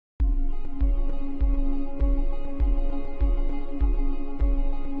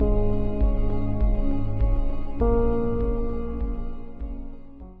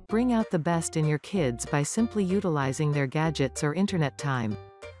Bring out the best in your kids by simply utilizing their gadgets or internet time.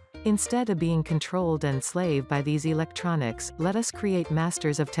 Instead of being controlled and enslaved by these electronics, let us create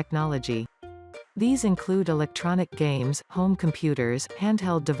masters of technology. These include electronic games, home computers,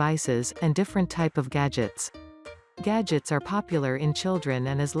 handheld devices, and different type of gadgets. Gadgets are popular in children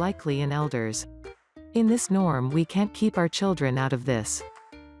and as likely in elders. In this norm, we can't keep our children out of this.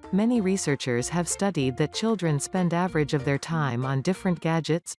 Many researchers have studied that children spend average of their time on different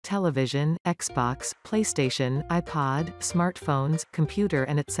gadgets, television, Xbox, PlayStation, iPod, smartphones, computer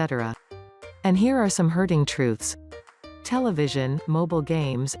and etc. And here are some hurting truths. Television, mobile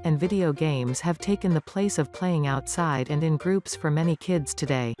games, and video games have taken the place of playing outside and in groups for many kids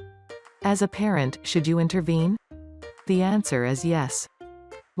today. As a parent, should you intervene? The answer is yes.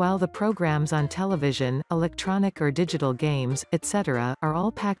 While the programs on television, electronic or digital games, etc., are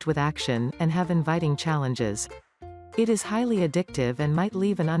all packed with action, and have inviting challenges, it is highly addictive and might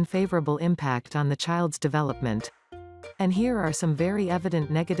leave an unfavorable impact on the child's development. And here are some very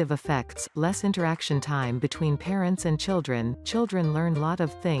evident negative effects: less interaction time between parents and children. Children learn a lot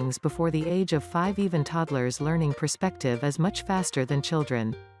of things before the age of 5. Even toddlers' learning perspective is much faster than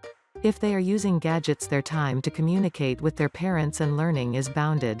children. If they are using gadgets, their time to communicate with their parents and learning is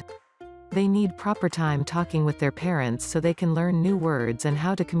bounded. They need proper time talking with their parents so they can learn new words and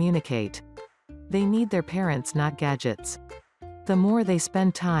how to communicate. They need their parents, not gadgets. The more they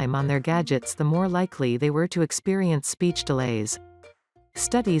spend time on their gadgets, the more likely they were to experience speech delays.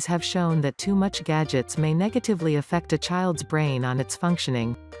 Studies have shown that too much gadgets may negatively affect a child's brain on its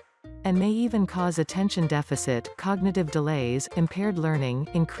functioning, and may even cause attention deficit, cognitive delays, impaired learning,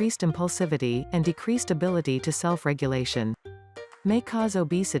 increased impulsivity, and decreased ability to self-regulation. May cause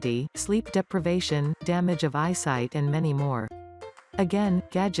obesity, sleep deprivation, damage of eyesight and many more. Again,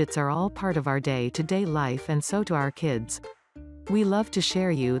 gadgets are all part of our day-to-day life, and so to our kids. We love to share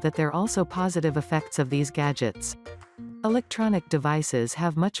you that there are also positive effects of these gadgets. Electronic devices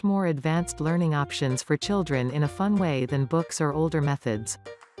have much more advanced learning options for children in a fun way than books or older methods.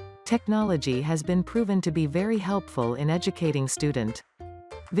 Technology has been proven to be very helpful in educating student.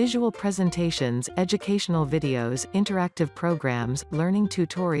 Visual presentations, educational videos, interactive programs, learning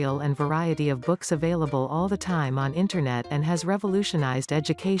tutorial and variety of books available all the time on internet, and has revolutionized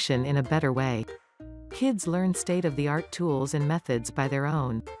education in a better way. Kids learn state-of-the-art tools and methods by their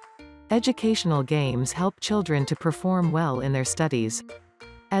own. Educational games help children to perform well in their studies,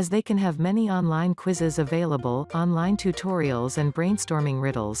 as they can have many online quizzes available, online tutorials and brainstorming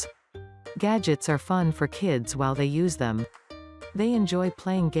riddles. Gadgets are fun for kids while they use them. They enjoy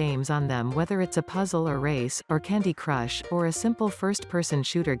playing games on them, whether it's a puzzle or race, or Candy Crush, or a simple first-person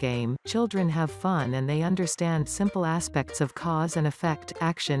shooter game. Children have fun and they understand simple aspects of cause and effect,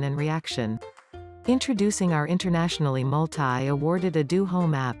 action and reaction. Introducing our internationally multi-awarded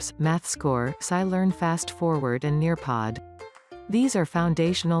EduHome apps, MathScore, SciLearn Fast Forward and Nearpod. These are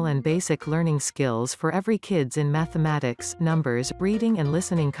foundational and basic learning skills for every kids in mathematics, numbers, reading and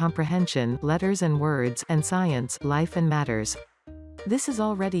listening comprehension, letters and words, and science, life and matters. This is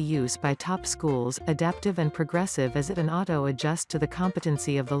already used by top schools, adaptive and progressive as it and auto-adjust to the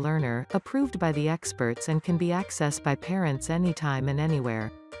competency of the learner, approved by the experts, and can be accessed by parents anytime and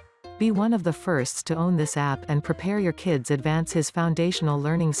anywhere. Be one of the firsts to own this app and prepare your kids advance his foundational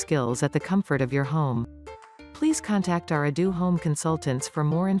learning skills at the comfort of your home. Please contact our EduHome consultants for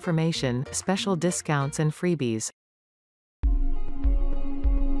more information, special discounts and freebies.